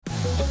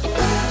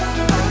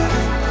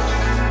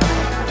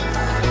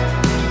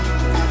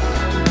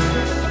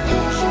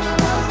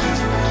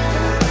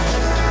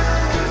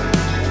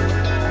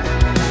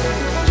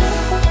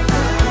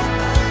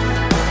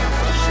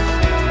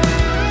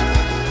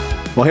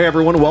Well, hey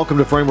everyone, welcome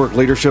to Framework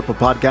Leadership, a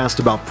podcast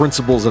about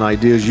principles and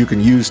ideas you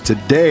can use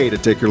today to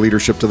take your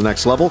leadership to the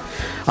next level.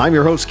 I'm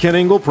your host, Ken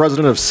Engel,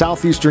 president of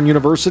Southeastern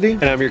University.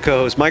 And I'm your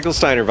co-host, Michael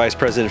Steiner, vice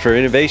president for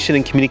innovation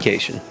and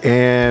communication.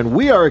 And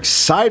we are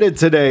excited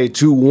today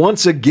to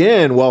once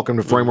again welcome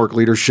to Framework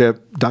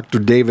Leadership Dr.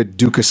 David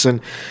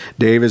Dukeson.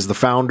 Dave is the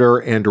founder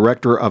and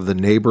director of the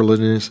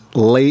Neighborliness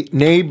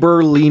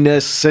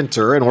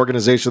Center, an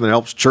organization that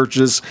helps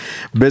churches,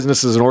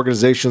 businesses, and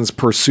organizations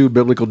pursue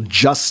biblical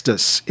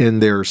justice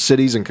in their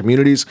cities and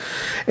communities.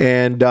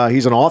 And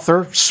he's an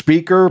author,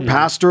 speaker,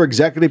 pastor,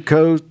 executive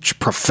coach,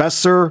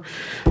 professor.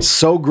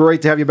 So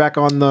great to have you back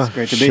on the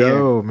show, be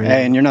here. Man.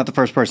 Hey, and you're not the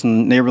first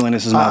person.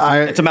 Neighborliness is a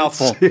mouthful. It's a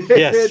mouthful.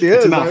 Yes, it is.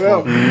 It's a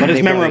mouthful, but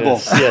it's memorable.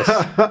 Yes.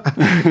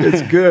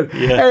 It's good.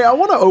 Yeah. Hey, I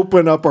want to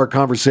open up our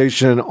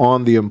conversation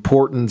on the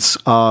importance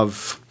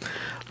of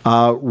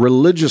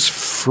religious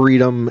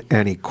freedom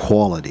and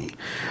equality.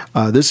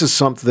 This is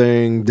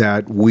something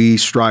that we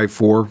strive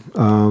for,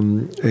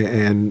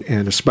 and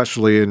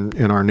especially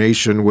in our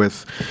nation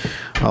with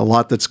a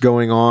lot that's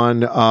going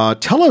on.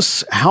 Tell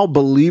us how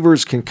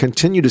believers can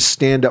continue to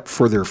stand up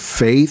for their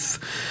faith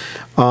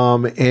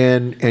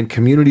and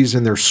communities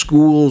in their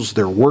schools,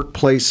 their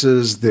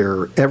workplaces,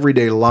 their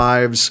everyday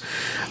lives.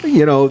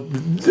 You know,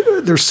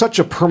 there's such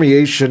a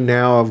permeation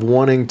now of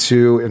wanting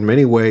to, in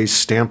many ways,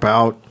 stamp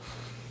out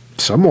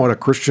somewhat a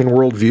Christian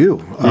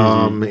worldview,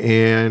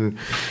 and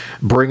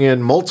bring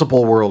in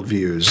multiple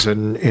worldviews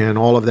and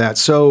all of that.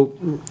 So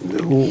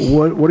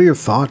what are your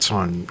thoughts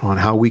on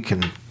how we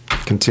can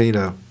continue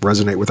to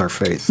resonate with our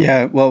faith?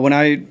 Yeah, well, when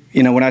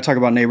I talk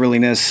about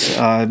neighborliness,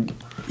 I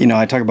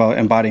talk about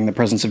embodying the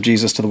presence of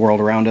Jesus to the world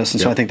around us. And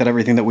so I think that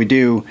everything that we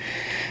do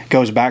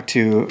goes back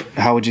to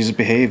how would Jesus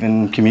behave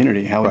in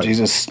community? How would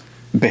Jesus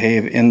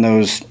behave in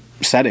those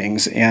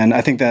settings? And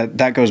I think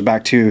that goes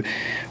back to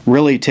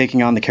really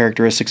taking on the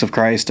characteristics of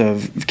Christ,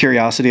 of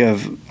curiosity,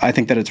 I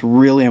think that it's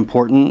really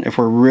important if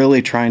we're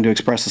really trying to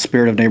express the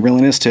spirit of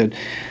neighborliness to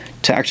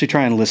actually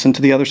try and listen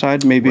to the other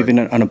side, maybe even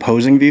an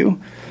opposing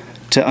view,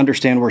 to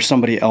understand where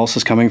somebody else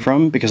is coming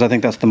from, because I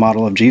think that's the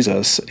model of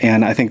Jesus.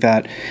 And I think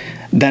that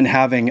then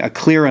having a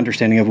clear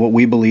understanding of what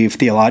we believe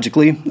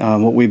theologically,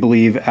 what we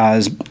believe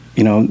as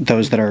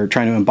those that are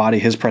trying to embody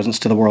his presence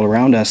to the world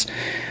around us,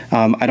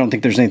 I don't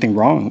think there's anything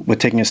wrong with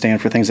taking a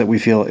stand for things that we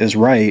feel is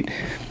right.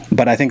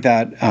 But I think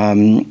that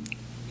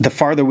the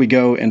farther we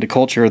go into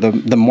culture,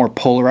 the more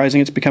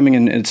polarizing it's becoming,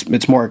 and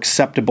it's more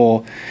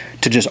acceptable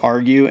to just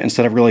argue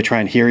instead of really try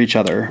and hear each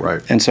other.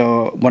 Right. And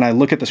so when I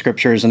look at the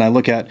scriptures and I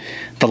look at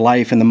the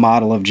life and the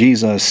model of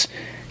Jesus,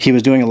 he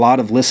was doing a lot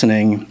of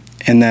listening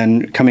and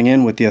then coming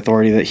in with the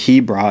authority that he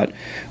brought,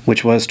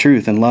 which was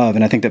truth and love.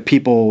 And I think that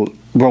people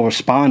will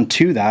respond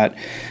to that.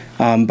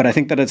 But I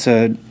think that it's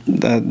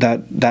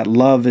that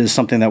love is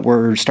something that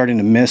we're starting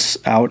to miss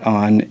out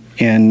on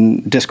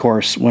in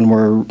discourse when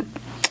we're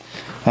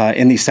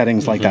in these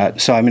settings like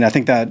that. So, I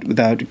think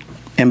that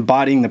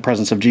embodying the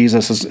presence of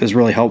Jesus is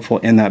really helpful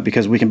in that,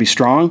 because we can be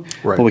strong,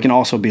 but we can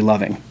also be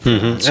loving.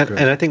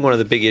 And I think one of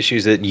the big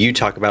issues that you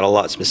talk about a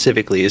lot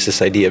specifically is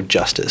this idea of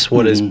justice.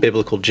 What is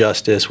biblical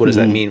justice? What does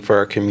that mean for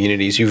our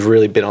communities? You've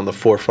really been on the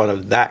forefront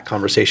of that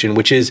conversation,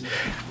 which is,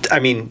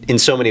 in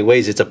so many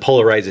ways, it's a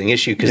polarizing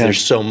issue because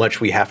there's so much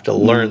we have to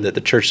learn that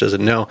the church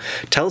doesn't know.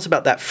 Tell us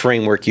about that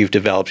framework you've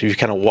developed. You've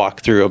kind of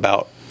walked through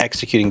about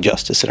executing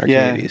justice in our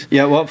communities.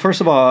 Yeah, well,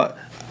 first of all,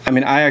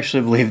 I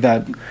actually believe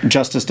that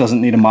justice doesn't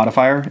need a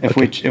modifier.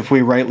 If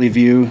we rightly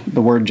view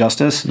the word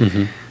justice,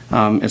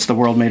 it's the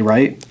world made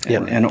right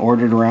and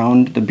ordered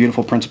around the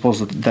beautiful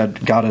principles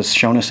that God has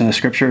shown us in the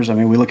scriptures.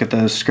 We look at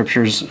the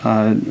scriptures,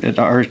 it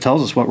already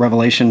tells us what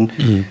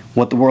Revelation,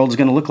 what the world is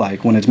going to look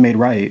like when it's made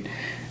right.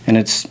 And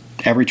it's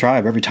every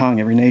tribe, every tongue,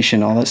 every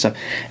nation, all that stuff.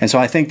 And so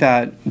I think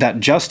that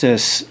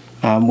justice,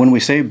 when we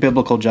say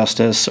biblical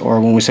justice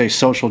or when we say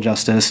social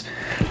justice,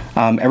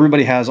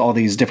 everybody has all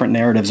these different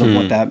narratives of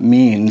what that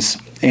means.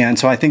 And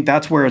so I think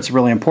that's where it's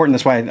really important.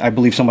 That's why I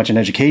believe so much in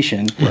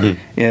education,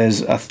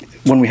 is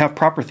when we have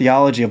proper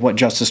theology of what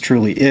justice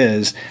truly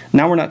is,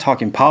 now we're not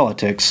talking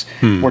politics.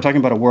 We're talking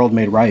about a world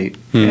made right.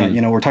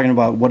 We're talking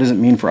about what does it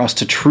mean for us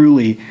to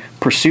truly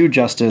pursue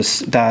justice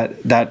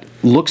that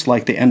looks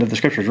like the end of the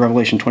scriptures.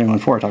 Revelation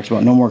 21:4 talks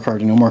about no more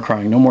hurting, no more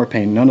crying, no more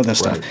pain, none of this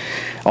stuff.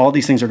 All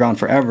these things are gone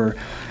forever.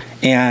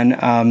 And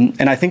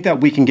I think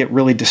that we can get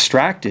really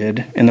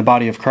distracted in the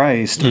body of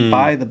Christ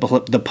by the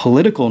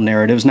political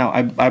narratives. Now,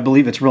 I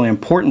believe it's really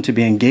important to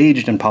be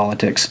engaged in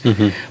politics,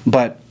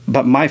 but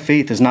my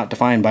faith is not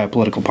defined by a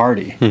political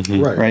party,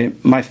 right?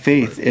 My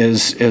faith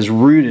is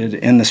rooted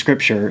in the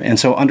Scripture, and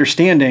so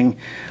understanding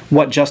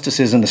what justice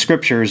is in the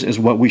Scriptures is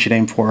what we should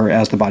aim for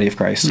as the body of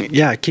Christ.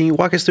 Yeah, can you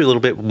walk us through a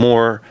little bit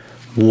more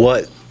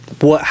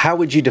how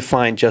would you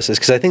define justice?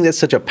 Because I think that's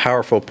such a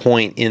powerful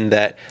point, in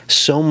that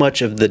so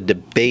much of the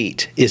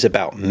debate is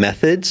about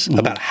methods,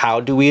 about how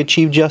do we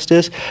achieve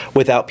justice,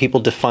 without people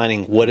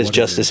defining what does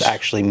justice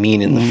actually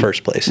mean in the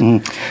first place.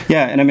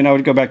 Yeah, and I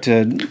would go back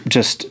to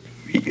just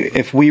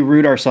if we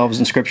root ourselves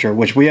in Scripture,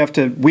 which we have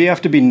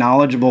to be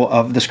knowledgeable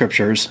of the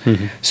Scriptures,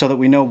 so that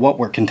we know what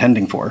we're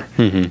contending for,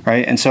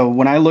 right? And so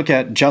when I look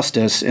at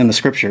justice in the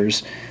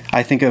Scriptures,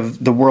 I think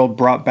of the world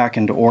brought back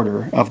into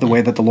order of the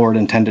way that the Lord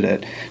intended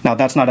it. Now,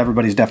 that's not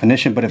everybody's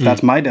definition, but if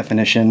that's my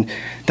definition,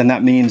 then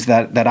that means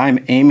that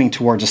I'm aiming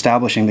towards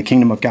establishing the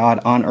kingdom of God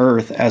on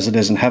earth as it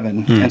is in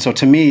heaven. And so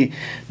to me,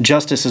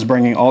 justice is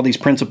bringing all these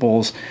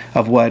principles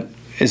of what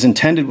is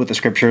intended with the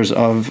Scriptures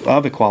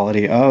of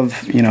equality,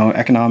 of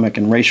economic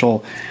and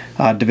racial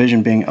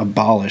division being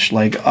abolished,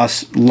 like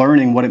us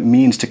learning what it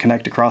means to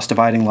connect across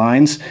dividing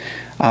lines.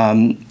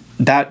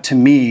 That to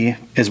me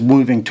is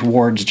moving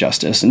towards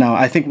justice. Now,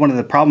 I think one of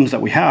the problems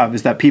that we have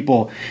is that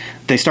people,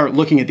 they start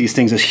looking at these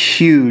things as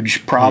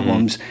huge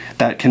problems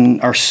that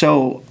are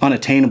so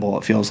unattainable,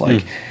 it feels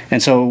like.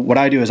 And so what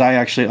I do is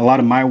a lot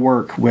of my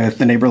work with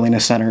the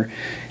Neighborliness Center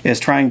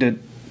is trying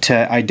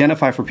to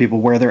identify for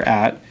people where they're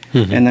at,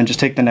 and then just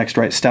take the next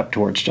right step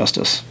towards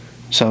justice.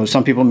 So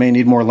some people may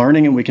need more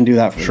learning, and we can do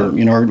that for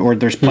them, or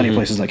there's plenty of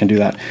places that can do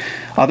that.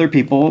 Other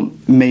people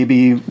may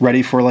be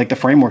ready for like the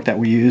framework that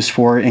we use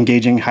for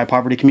engaging high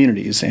poverty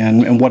communities,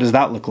 and what does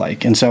that look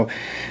like? And so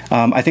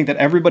I think that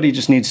everybody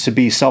just needs to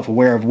be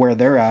self-aware of where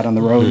they're at on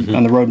the road,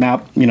 on the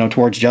roadmap,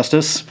 towards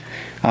justice.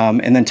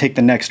 And then take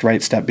the next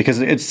right step, because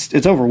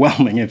it's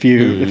overwhelming if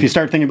you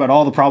start thinking about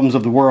all the problems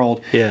of the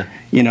world. Yeah.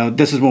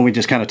 This is when we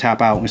just kind of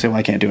tap out and we say, well,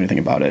 I can't do anything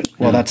about it.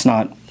 Well, that's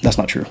not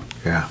true.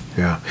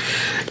 Yeah.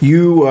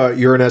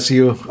 You're an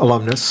SU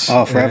alumnus.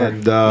 Oh, forever.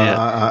 And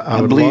I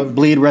would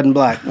bleed red and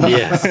black.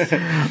 Yes.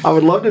 I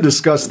would love to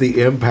discuss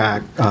the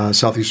impact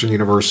Southeastern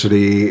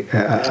University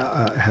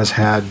has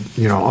had,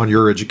 on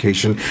your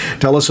education.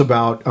 Tell us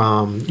about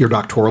your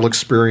doctoral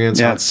experience,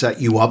 how it set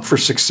you up for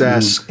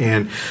success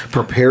and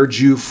prepared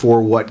you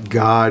for what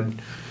God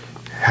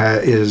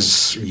how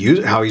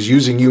He's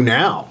using you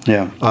now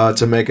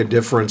to make a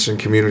difference in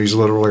communities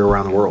literally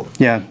around the world.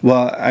 Yeah,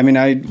 well, I mean,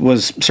 I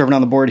was serving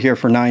on the board here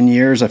for 9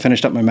 years. I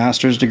finished up my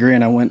master's degree,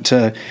 and I went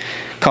to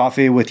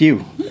coffee with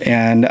you.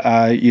 And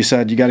you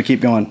said, you got to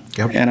keep going.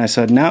 Yep. And I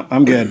said, no,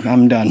 I'm good.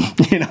 I'm done.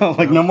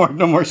 No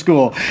more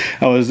school.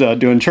 I was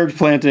doing church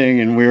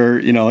planting, and we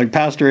were,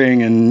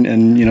 pastoring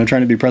and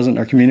trying to be present in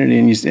our community.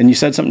 And you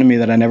said something to me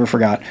that I never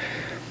forgot.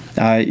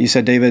 You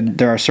said, David,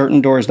 there are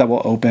certain doors that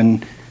will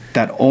open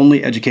that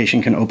only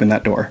education can open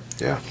that door.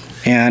 Yeah.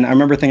 And I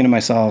remember thinking to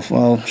myself,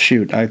 well,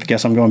 shoot, I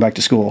guess I'm going back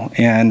to school.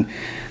 And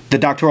the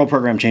doctoral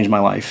program changed my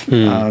life.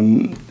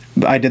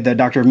 I did the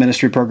Doctor of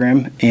Ministry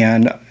program,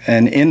 and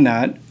in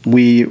that,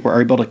 we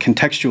were able to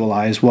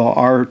contextualize, well,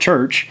 our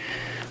church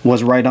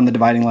was right on the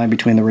dividing line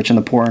between the rich and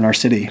the poor in our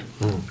city.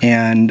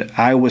 And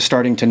I was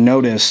starting to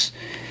notice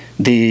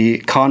the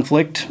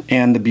conflict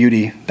and the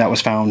beauty that was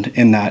found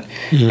in that.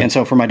 And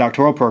so for my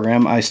doctoral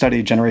program, I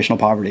studied generational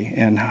poverty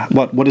and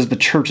what is the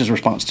church's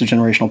response to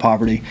generational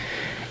poverty.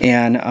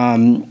 And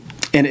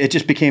it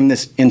just became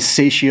this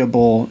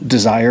insatiable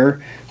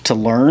desire to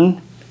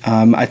learn.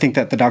 I think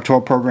that the doctoral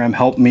program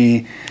helped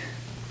me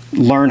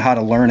learn how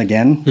to learn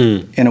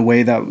again in a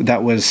way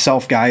that was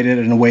self-guided,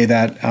 in a way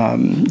that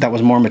that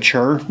was more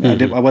mature.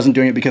 I wasn't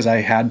doing it because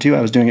I had to.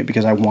 I was doing it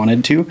because I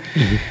wanted to.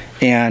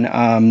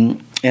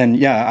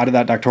 And out of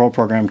that doctoral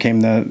program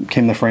came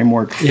the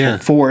framework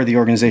for the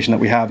organization that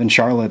we have in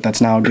Charlotte that's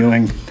now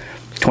doing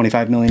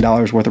 $25 million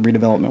worth of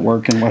redevelopment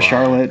work in West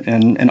Charlotte,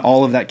 and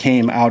all of that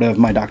came out of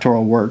my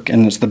doctoral work,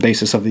 and it's the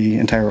basis of the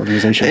entire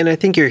organization. And I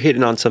think you're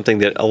hitting on something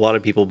that a lot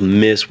of people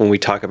miss when we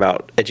talk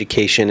about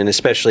education, and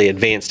especially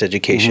advanced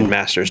education,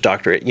 master's,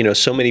 doctorate.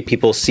 So many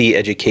people see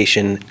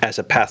education as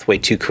a pathway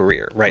to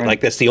career, right?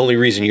 Like that's the only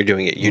reason you're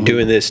doing it. You're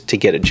doing this to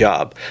get a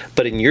job.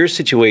 But in your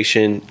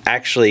situation,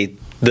 actually,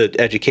 the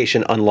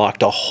education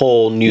unlocked a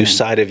whole new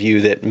side of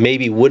you that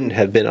maybe wouldn't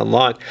have been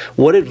unlocked.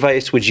 What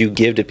advice would you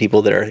give to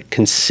people that are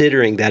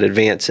considering that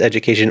advanced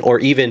education, or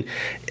even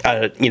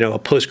a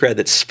postgrad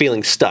that's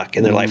feeling stuck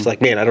in their life,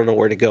 like, man, I don't know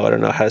where to go, I don't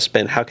know how to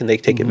spend. How can they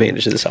take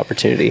advantage of this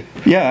opportunity?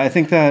 Yeah, I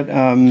think that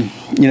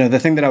the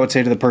thing that I would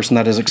say to the person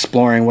that is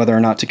exploring whether or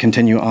not to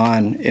continue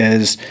on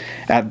is,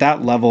 at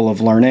that level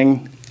of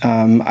learning,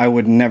 I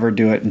would never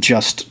do it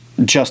just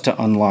to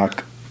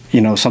unlock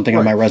something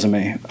on my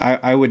resume.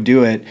 I would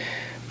do it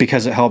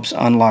because it helps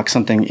unlock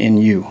something in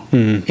you.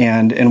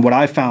 And what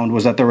I found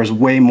was that there was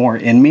way more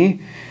in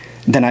me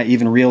than I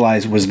even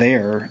realized was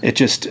there.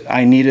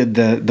 I needed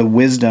the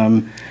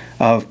wisdom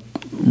of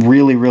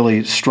really,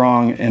 really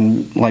strong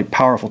and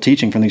powerful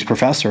teaching from these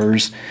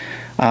professors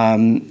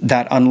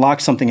that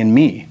unlocked something in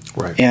me.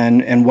 Right.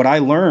 And what I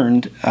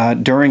learned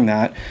during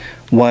that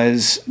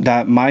was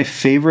that my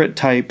favorite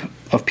type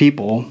of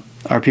people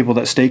are people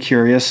that stay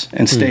curious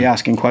and stay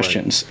asking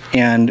questions.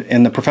 Right.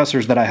 And the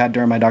professors that I had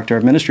during my Doctor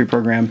of Ministry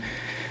program,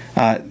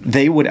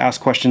 they would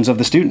ask questions of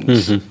the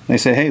students. They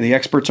say, hey, the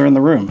experts are in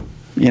the room,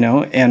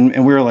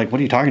 and we were like, what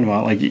are you talking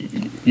about? Like,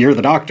 you're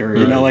the doctor,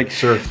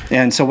 Sure.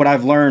 And so what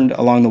I've learned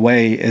along the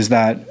way is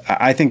that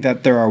I think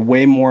that there are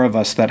way more of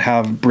us that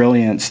have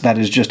brilliance that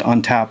is just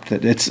untapped,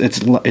 that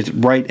it's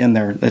right in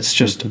there. It's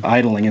just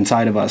idling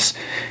inside of us.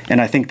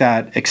 And I think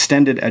that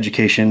extended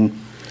education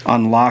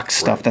unlock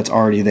stuff that's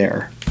already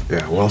there.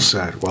 Yeah, well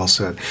said, well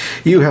said.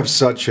 You have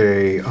such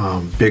a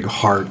big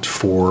heart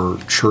for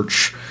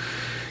church,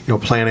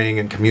 planning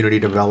and community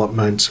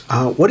development.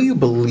 What do you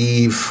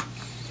believe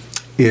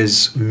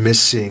is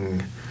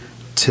missing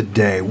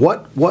today?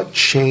 What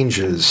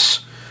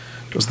changes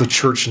does the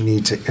church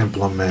need to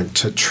implement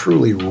to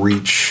truly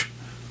reach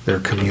their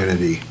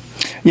community?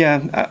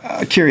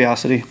 Yeah,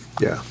 curiosity.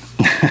 Yeah.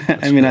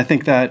 I mean, I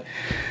think that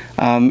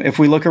if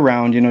we look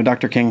around,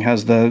 Dr. King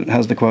has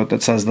the quote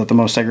that says that the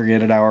most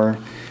segregated hour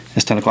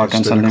is 10 o'clock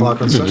on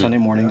Sunday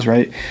mornings, yeah.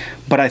 Right?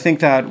 But I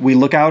think that we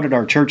look out at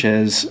our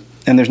churches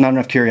and there's not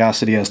enough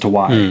curiosity as to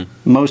why.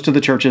 Most of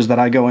the churches that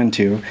I go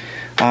into,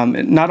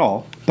 not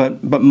all,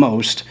 but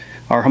most,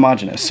 are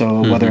homogenous.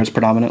 So whether it's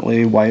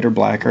predominantly white or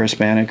black or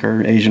Hispanic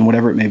or Asian,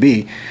 whatever it may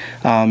be,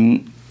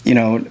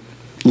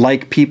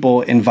 like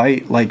people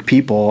invite like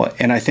people.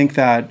 And I think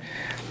that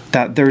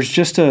there's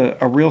just a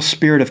real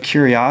spirit of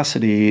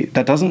curiosity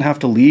that doesn't have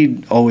to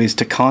lead always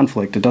to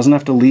conflict. It doesn't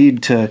have to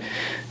lead to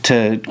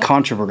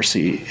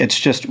controversy. It's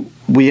just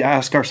we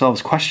ask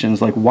ourselves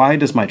questions like, why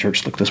does my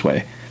church look this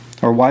way?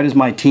 Or why does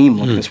my team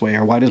look this way?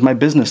 Or why does my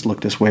business look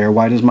this way? Or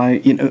why does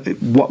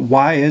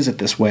why is it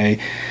this way?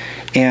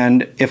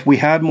 And if we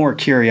had more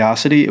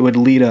curiosity, it would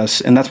lead us.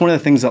 And that's one of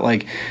the things that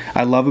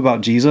I love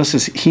about Jesus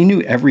is he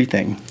knew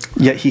everything,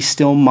 yet he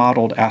still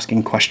modeled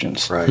asking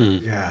questions. Right.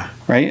 Yeah.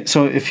 Right.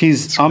 So if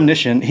he's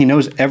omniscient, he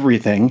knows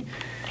everything,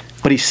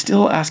 but he's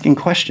still asking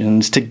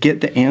questions to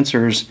get the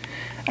answers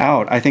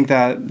out. I think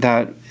that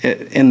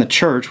in the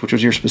church, which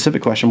was your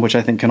specific question, which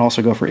I think can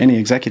also go for any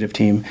executive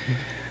team,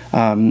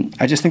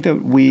 I just think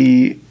that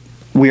we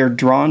are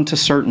drawn to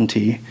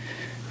certainty,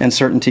 and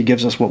certainty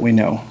gives us what we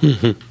know.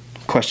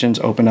 Questions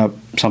open up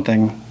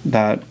something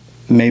that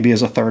maybe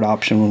is a third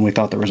option when we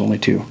thought there was only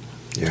two.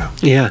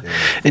 Yeah.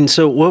 And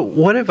so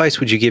what advice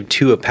would you give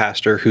to a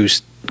pastor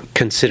who's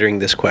considering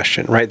this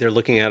question, right? They're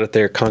looking out at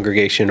their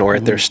congregation or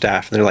at their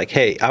staff, and they're like,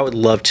 hey, I would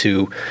love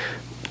to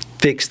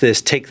fix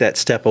this, take that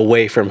step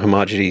away from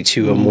homogeneity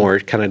to a more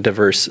kind of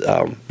diverse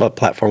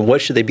platform.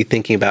 What should they be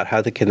thinking about?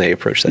 How can they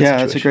approach that situation?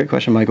 That's a great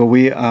question, Michael.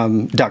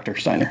 Dr.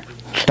 Steiner.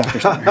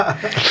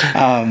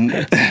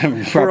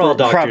 We're all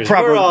doctors.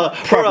 We're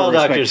all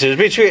doctors.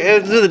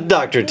 Between the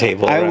doctor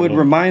table. I would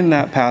remind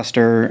that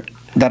pastor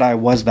that I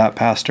was that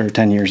pastor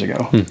 10 years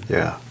ago.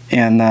 Yeah.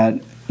 And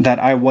that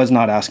I was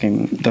not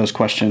asking those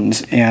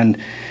questions.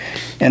 And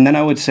then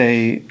I would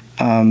say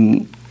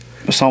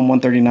Psalm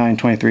 139,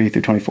 23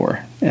 through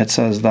 24. It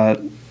says that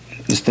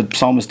it's the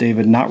psalmist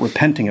David not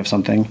repenting of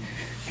something.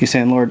 He's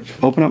saying, Lord,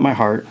 open up my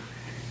heart.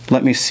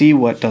 Let me see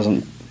what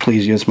doesn't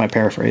please you. It's my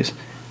paraphrase.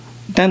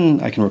 Then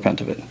I can repent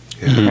of it.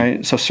 Yeah.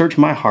 Right? So search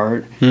my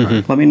heart.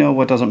 Let me know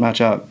what doesn't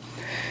match up.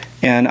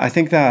 And I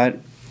think that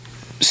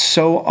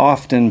so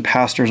often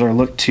pastors are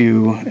looked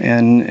to,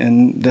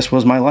 and this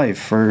was my life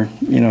for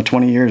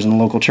 20 years in the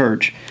local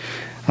church.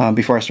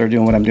 Before I started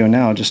doing what I'm doing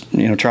now, just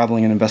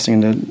traveling and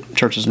investing into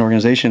churches and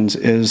organizations,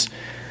 is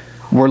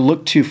we're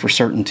looked to for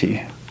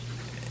certainty,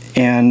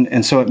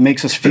 and so it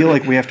makes us feel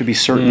like we have to be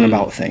certain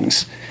about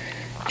things.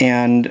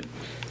 And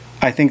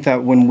I think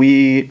that when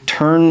we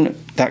turn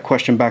that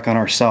question back on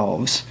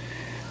ourselves,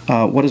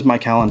 what does my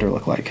calendar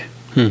look like?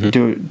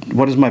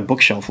 What does my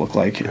bookshelf look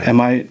like? Right.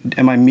 Am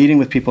I meeting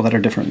with people that are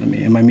different than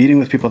me? Am I meeting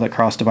with people that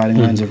cross dividing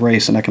lines of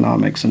race and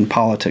economics and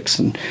politics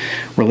and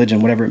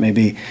religion, whatever it may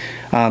be?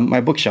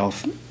 My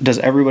bookshelf, does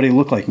everybody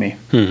look like me?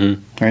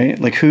 Right?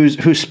 Like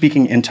who's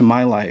speaking into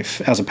my life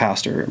as a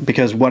pastor?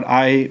 Because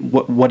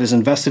what is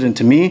invested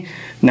into me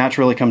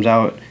naturally comes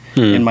out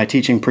in my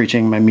teaching,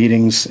 preaching, my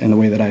meetings, and the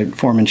way that I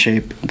form and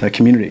shape the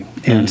community.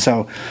 And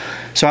so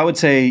I would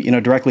say,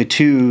 directly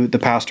to the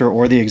pastor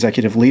or the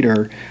executive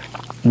leader,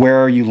 where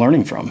are you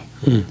learning from?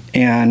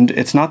 And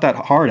it's not that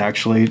hard,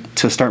 actually,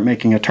 to start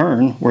making a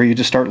turn where you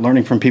just start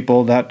learning from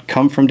people that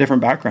come from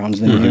different backgrounds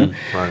than you.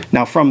 Right.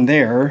 Now, from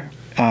there,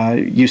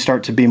 you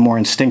start to be more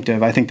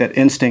instinctive. I think that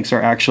instincts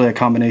are actually a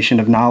combination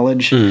of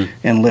knowledge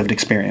and lived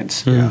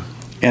experience. Yeah.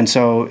 And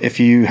so if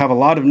you have a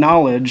lot of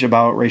knowledge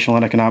about racial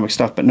and economic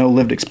stuff but no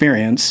lived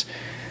experience,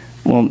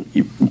 well,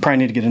 you probably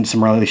need to get into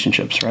some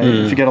relationships, right?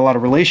 If you get a lot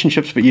of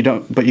relationships, but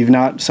you've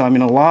not. So, a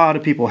lot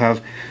of people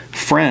have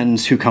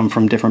friends who come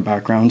from different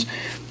backgrounds,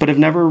 but have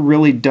never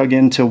really dug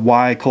into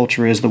why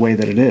culture is the way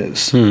that it is.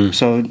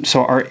 So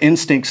our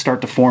instincts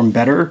start to form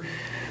better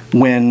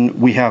when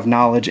we have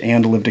knowledge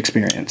and lived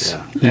experience.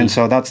 Yeah. And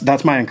so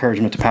that's my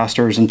encouragement to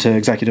pastors and to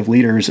executive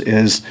leaders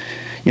is,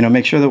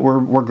 make sure that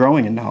we're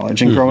growing in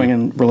knowledge and growing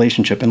in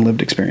relationship and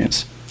lived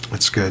experience.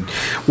 That's good.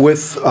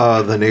 With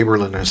the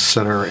Neighborliness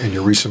Center and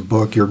your recent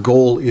book, your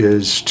goal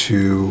is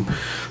to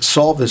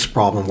solve this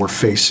problem we're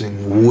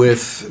facing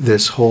with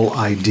this whole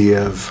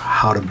idea of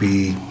how to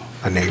be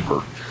a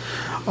neighbor.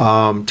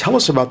 Tell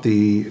us about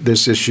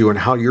this issue and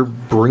how you're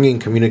bringing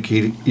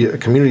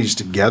communities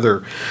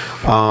together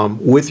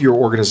with your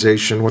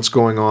organization. What's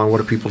going on? What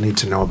do people need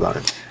to know about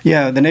it?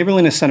 Yeah, the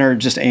Neighborliness Center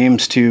just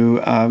aims to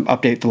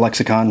update the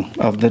lexicon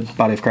of the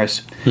body of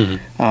Christ.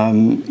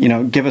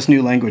 Give us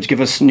new language,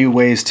 give us new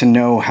ways to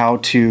know how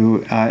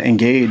to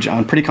engage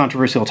on pretty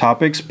controversial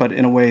topics, but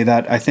in a way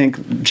that I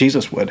think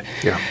Jesus would.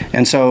 Yeah.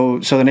 And so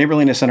the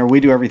Neighborliness Center, we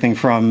do everything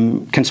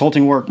from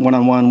consulting work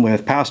one-on-one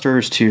with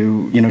pastors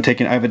to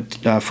I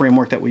have a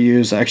framework that we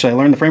use. Actually, I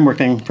learned the framework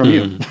thing from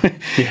you,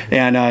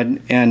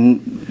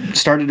 and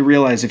started to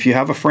realize if you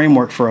have a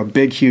framework for a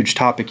big, huge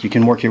topic, you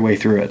can work your way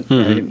through it.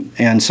 Right?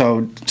 And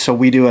so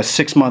we do a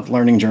 6-month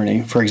learning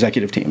journey for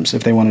executive teams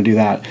if they want to do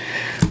that.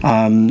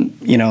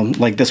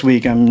 Like this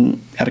week,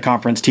 I'm at a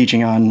conference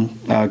teaching on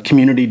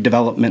community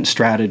development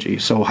strategy.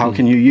 So how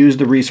can you use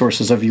the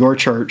resources of your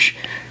church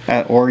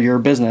or your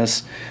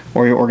business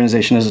or your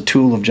organization as a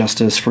tool of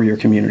justice for your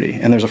community?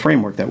 And there's a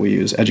framework that we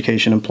use: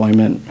 education,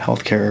 employment,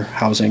 healthcare,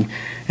 housing.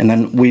 And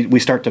then we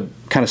start to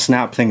kind of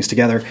snap things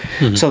together.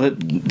 So that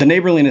the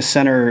Neighborliness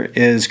Center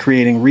is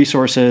creating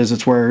resources.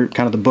 It's where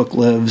kind of the book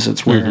lives.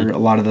 It's where a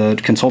lot of the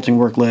consulting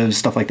work lives,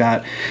 stuff like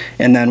that.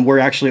 And then we're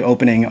actually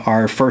opening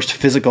our first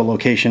physical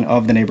location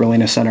of the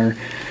Neighborliness Center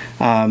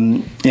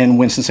in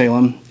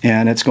Winston-Salem.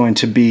 And it's going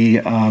to be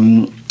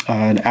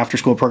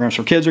after-school programs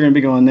for kids are going to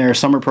be going there.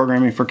 Summer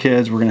programming for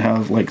kids. We're going to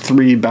have like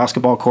 3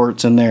 basketball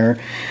courts in there,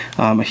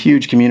 a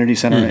huge community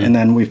center, and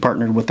then we've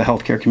partnered with the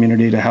healthcare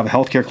community to have a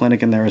healthcare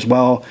clinic in there as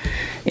well.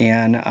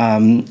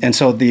 And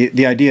so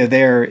the idea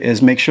there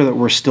is make sure that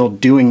we're still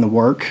doing the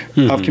work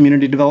of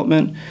community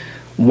development,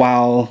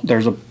 while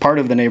there's a part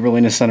of the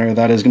Neighborliness Center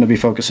that is going to be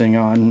focusing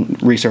on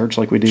research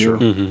like we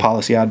do,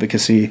 policy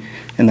advocacy,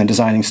 and then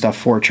designing stuff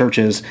for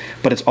churches.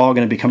 But it's all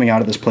going to be coming out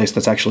of this place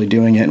that's actually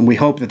doing it. And we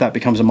hope that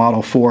becomes a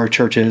model for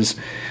churches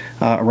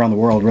around the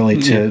world,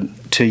 really,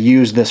 to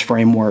use this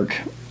framework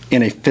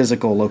in a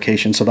physical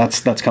location. So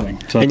that's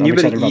coming. So I'm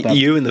excited about that.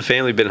 You and the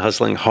family have been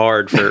hustling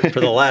hard for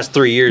the last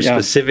 3 years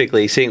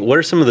specifically. Seeing what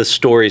are some of the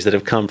stories that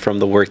have come from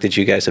the work that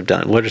you guys have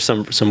done? What are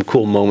some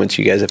cool moments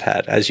you guys have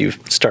had as you've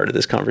started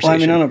this conversation? Well, I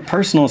mean, on a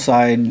personal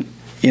side,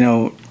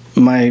 I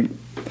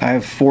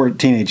have 4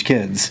 teenage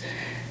kids,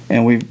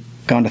 and we've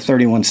gone to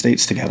 31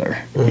 states together,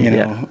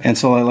 and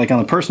so like on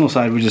the personal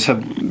side, we just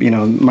have,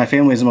 my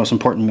family is the most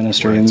important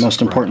ministry and the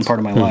most important part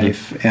of my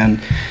life,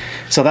 and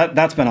so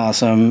that's been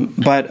awesome.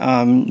 But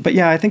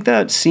yeah, I think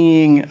that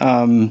seeing,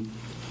 I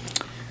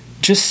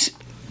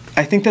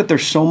think that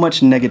there's so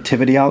much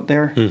negativity out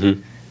there.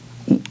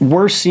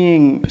 We're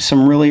seeing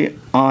some really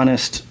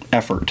honest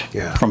effort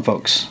from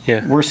folks.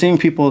 We're seeing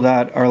people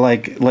that are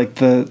like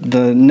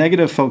the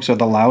negative folks are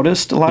the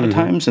loudest a lot of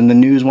times, and the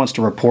news wants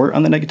to report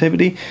on the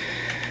negativity.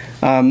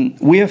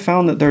 We have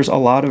found that there's a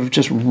lot of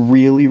just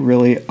really,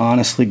 really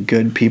honestly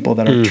good people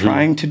that are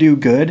trying to do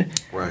good.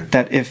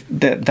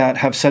 That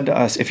have said to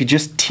us, if you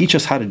just teach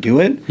us how to do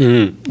it,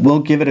 we'll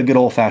give it a good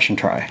old-fashioned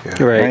try.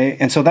 Right?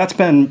 And so that's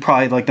been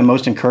probably like the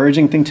most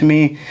encouraging thing to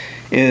me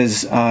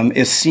is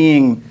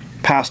seeing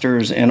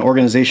pastors and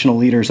organizational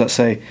leaders that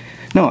say,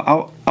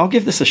 no, I'll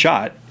give this a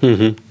shot.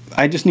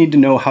 I just need to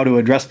know how to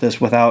address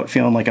this without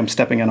feeling like I'm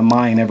stepping on a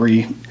mine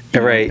every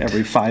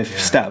 5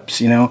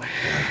 steps,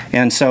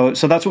 And so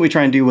that's what we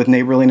try and do with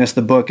Neighborliness.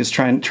 The book is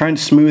trying to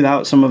smooth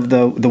out some of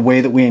the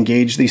way that we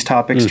engage these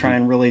topics, try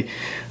and really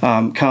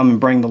come and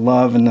bring the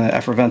love and the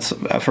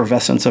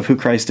effervescence of who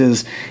Christ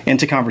is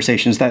into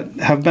conversations that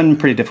have been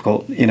pretty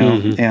difficult,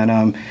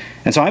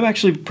 And so I'm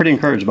actually pretty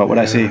encouraged about what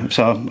I see.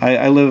 So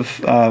I live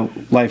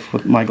life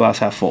with my glass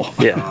half full.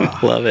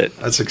 Love it.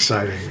 That's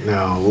exciting.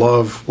 No,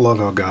 love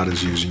how God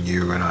is using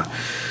you in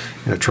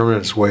a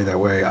tremendous way that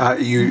way.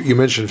 You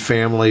mentioned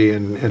family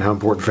and how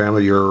important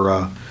family.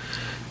 Your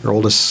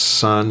oldest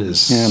son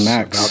is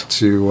Max. about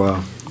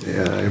to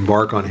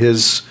embark on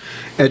his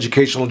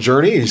educational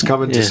journey. He's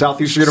coming to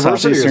Southeastern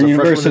University as a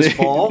freshman this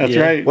fall. That's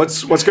right.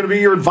 What's going to be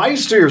your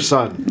advice to your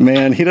son?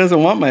 Man, he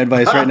doesn't want my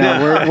advice right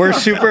now. We're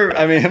super.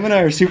 I mean, him and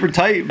I are super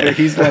tight. But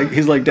he's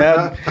like,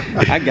 Dad,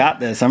 I got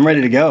this. I'm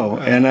ready to go.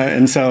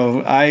 And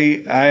so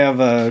I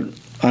have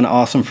an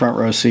awesome front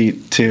row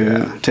seat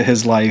to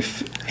his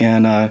life,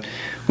 and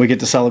we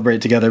get to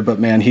celebrate together. But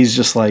man,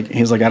 he's like,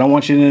 I don't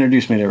want you to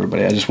introduce me to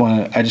everybody. I just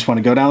want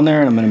to go down there,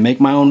 and I'm going to make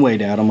my own way,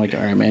 Dad. I'm like,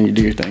 all right, man, you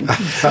do your thing.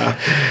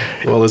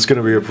 Well, it's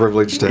going to be a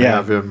privilege to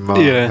have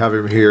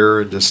him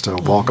here and just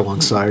walk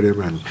alongside him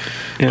and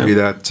be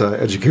that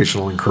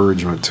educational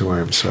encouragement to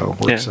him. So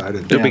we're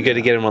excited. It'll be good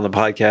to get him on the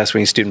podcast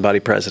when he's student body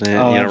president,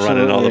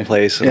 running all the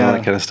place and all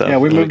that kind of stuff. Yeah,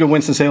 we moved to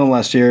Winston-Salem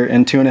last year,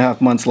 and 2.5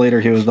 months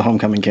later, he was the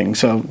homecoming king.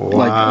 So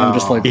like, I'm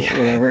just like,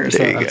 whatever. So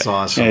that's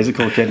awesome. Yeah, he's a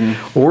cool kid.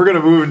 Well, we're going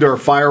to move into our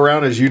final fire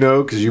round, as you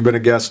know, because you've been a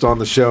guest on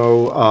the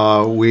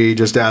show. We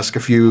just ask a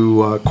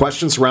few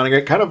questions surrounding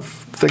it, kind of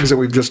things that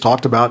we've just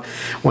talked about.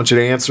 I want you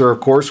to answer,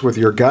 of course, with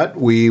your gut.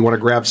 We want to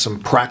grab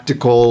some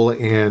practical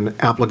and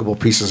applicable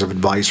pieces of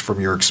advice from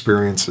your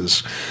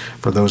experiences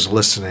for those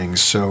listening.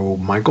 So,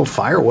 Michael,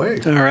 fire away.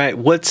 All right.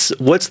 What's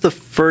the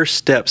first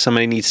step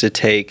somebody needs to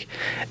take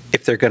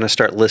if they're going to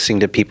start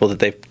listening to people that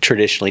they've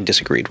traditionally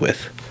disagreed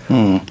with?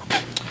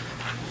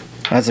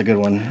 That's a good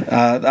one.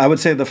 I would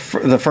say the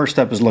first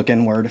step is look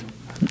inward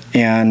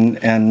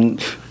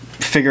and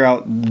figure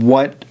out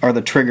what are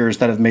the triggers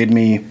that have made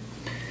me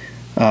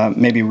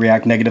maybe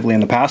react negatively in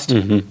the past.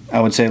 Mm-hmm.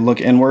 I would say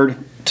look inward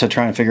to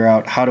try and figure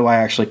out how do I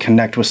actually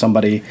connect with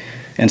somebody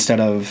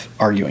instead of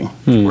arguing.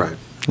 Right.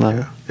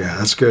 Yeah,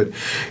 that's good.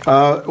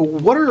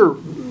 What are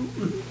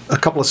a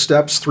couple of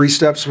steps, 3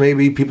 steps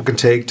maybe, people can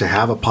take to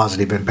have a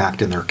positive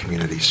impact in their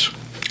communities?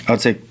 I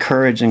would say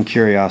courage and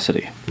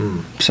curiosity.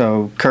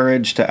 So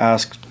courage to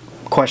ask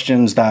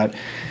questions that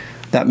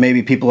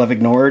maybe people have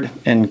ignored,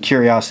 and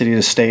curiosity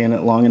to stay in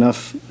it long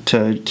enough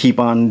to keep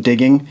on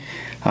digging.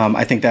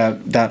 I think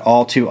that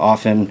all too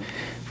often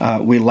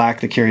we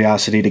lack the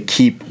curiosity to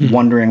keep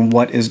wondering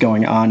what is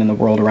going on in the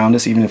world around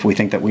us, even if we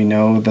think that we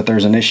know that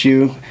there's an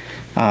issue.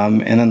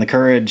 And then the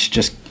courage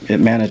just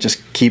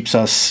keeps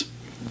us,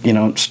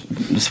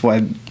 that's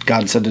why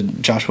God said to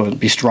Joshua,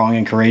 be strong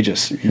and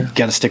courageous. You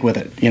got to stick with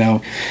it,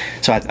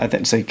 So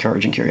I'd say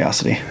courage and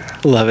curiosity.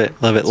 Love it.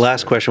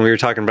 Last question. We were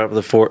talking about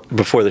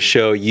before the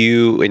show,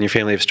 you and your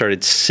family have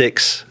started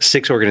six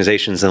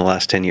organizations in the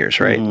last 10 years,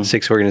 right? Mm-hmm.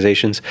 6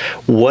 organizations.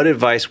 What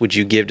advice would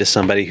you give to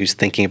somebody who's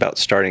thinking about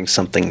starting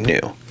something new?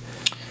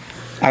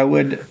 I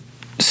would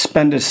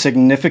spend a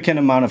significant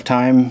amount of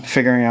time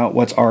figuring out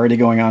what's already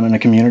going on in a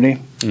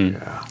community.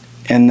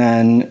 And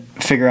then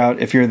figure out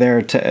if you're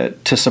there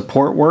to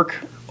support work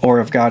or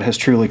if God has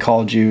truly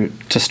called you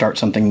to start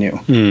something new.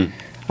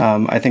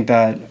 I think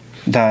that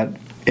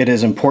it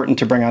is important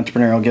to bring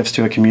entrepreneurial gifts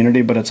to a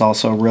community, but it's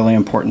also really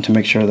important to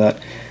make sure that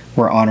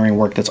we're honoring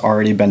work that's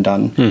already been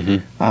done.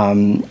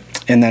 And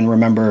then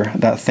remember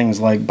that things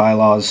like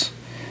bylaws,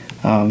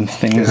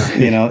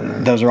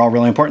 those are all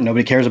really important.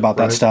 Nobody cares about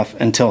that stuff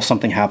until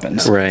something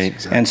happens. Right.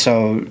 Exactly. And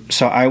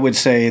so I would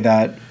say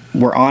that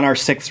we're on our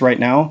 6th right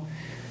now,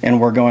 and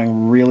we're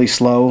going really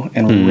slow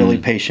and really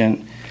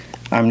patient.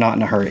 I'm not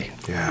in a hurry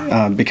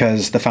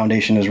because the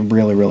foundation is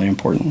really, really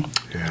important.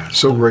 Yeah,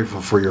 so grateful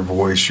for your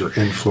voice, your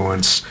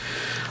influence,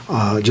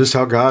 just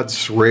how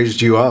God's raised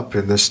you up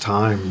in this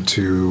time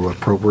to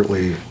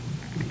appropriately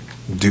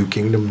do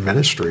kingdom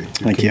ministry,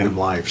 kingdom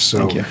life.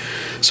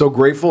 So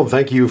grateful, and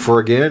thank you for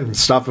again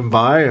stopping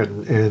by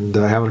and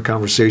having a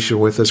conversation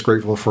with us.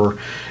 Grateful for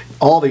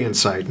all the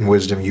insight and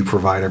wisdom you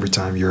provide every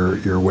time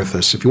you're with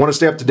us. If you want to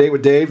stay up to date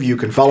with Dave, you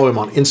can follow him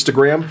on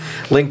Instagram,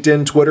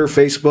 LinkedIn, Twitter,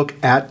 Facebook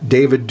at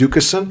David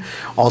Dukeson.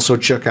 Also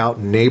check out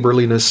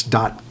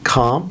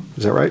neighborliness.com.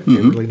 Is that right? Mm-hmm.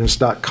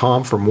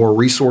 Neighborliness.com for more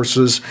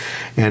resources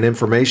and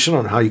information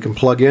on how you can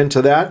plug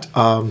into that.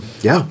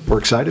 We're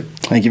excited.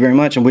 Thank you very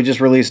much. And we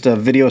just released a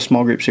video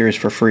small group series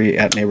for free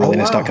at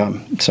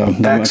neighborliness.com. So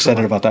I'm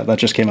excited about that. That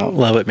just came out.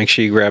 Love it. Make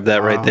sure you grab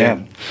that right there.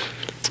 Yeah.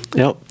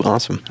 Yep,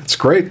 awesome. That's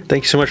great.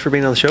 Thank you so much for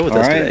being on the show with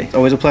us today.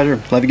 Always a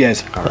pleasure. Love you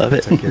guys. Love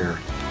it. Take care.